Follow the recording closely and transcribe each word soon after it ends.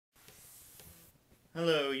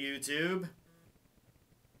Hello, YouTube.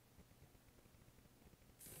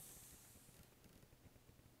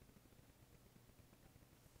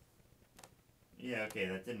 Yeah, okay,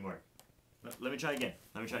 that didn't work. Let me try again.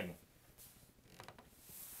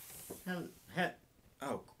 Hell,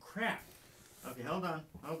 oh, crap. Okay, hold on.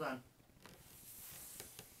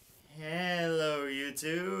 Hello,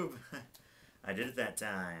 YouTube. I did it that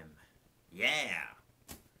time. Yeah.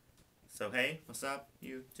 So, hey, what's up,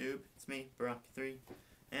 YouTube? It's me, Barack3,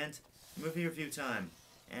 and movie review time.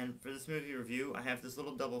 And for this movie review, I have this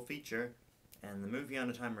little double feature, and the movie on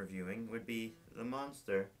which I'm reviewing would be The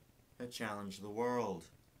Monster That Challenged the World.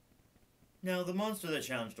 Now, The Monster That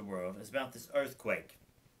Challenged the World is about this earthquake.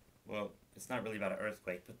 Well, it's not really about an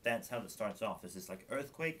earthquake, but that's how it starts off. It's this, like,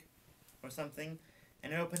 earthquake or something,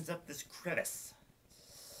 and it opens up this crevice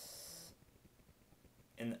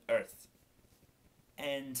in the earth.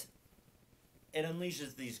 And it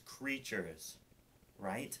unleashes these creatures,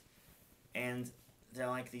 right? And they're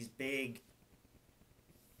like these big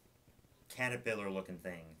caterpillar-looking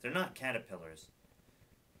things. They're not caterpillars.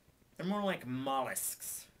 They're more like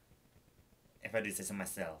mollusks, if I do say so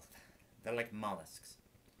myself. They're like mollusks.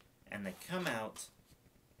 And they come out,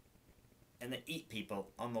 and they eat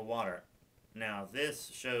people on the water. Now, this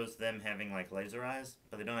shows them having, like, laser eyes,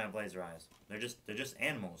 but they don't have laser eyes. They're just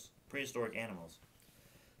animals. Prehistoric animals.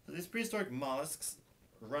 So these prehistoric mollusks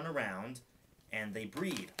run around, and they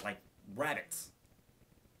breed, like rabbits,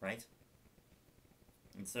 right?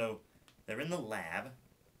 And so, they're in the lab,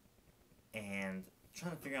 and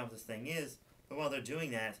trying to figure out what this thing is, but while they're doing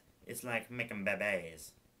that, it's like making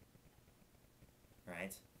babies,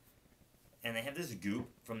 right? And they have this goop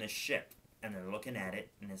from this ship, and they're looking at it,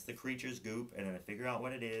 and it's the creature's goop, and then they figure out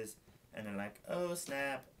what it is, and they're like, oh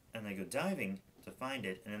snap, and they go diving to find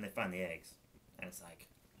it, and then they find the eggs, and it's like,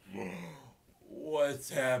 what's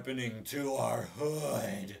happening to our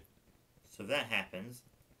hood? So that happens,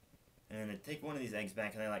 and then they take one of these eggs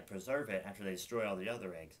back and they like preserve it after they destroy all the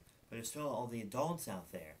other eggs. But there's still all the adults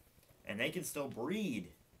out there, and they can still breed,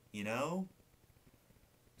 you know?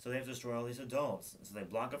 So they have to destroy all these adults. So they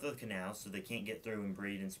block off the canals so they can't get through and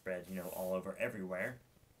breed and spread, you know, all over everywhere.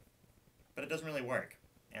 But it doesn't really work,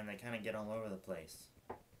 and they kind of get all over the place.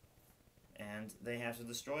 And they have to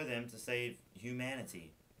destroy them to save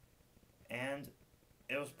humanity. And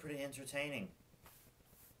it was pretty entertaining.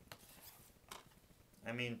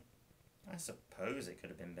 I mean, I suppose it could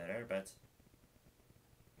have been better, but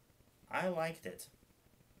I liked it.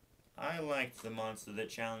 I liked The Monster That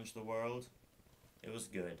Challenged the World. It was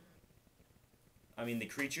good. I mean, the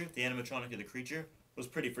creature, the animatronic of the creature, was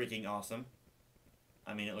pretty freaking awesome.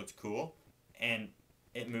 I mean, it looked cool, and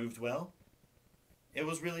it moved well. It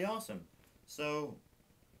was really awesome. So,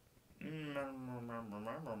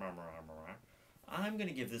 I'm going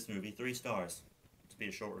to give this movie 3 stars, to be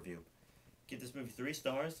a short review. Give this movie 3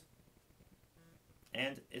 stars,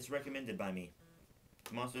 and it's recommended by me.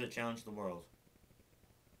 The Monster That Challenged the World.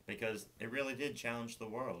 Because it really did challenge the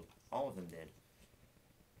world. All of them did.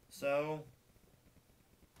 So,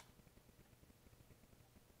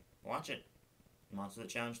 watch it. Monster That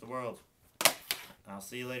Challenged the World. I'll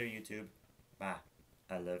see you later, YouTube. Bye.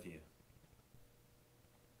 I love you.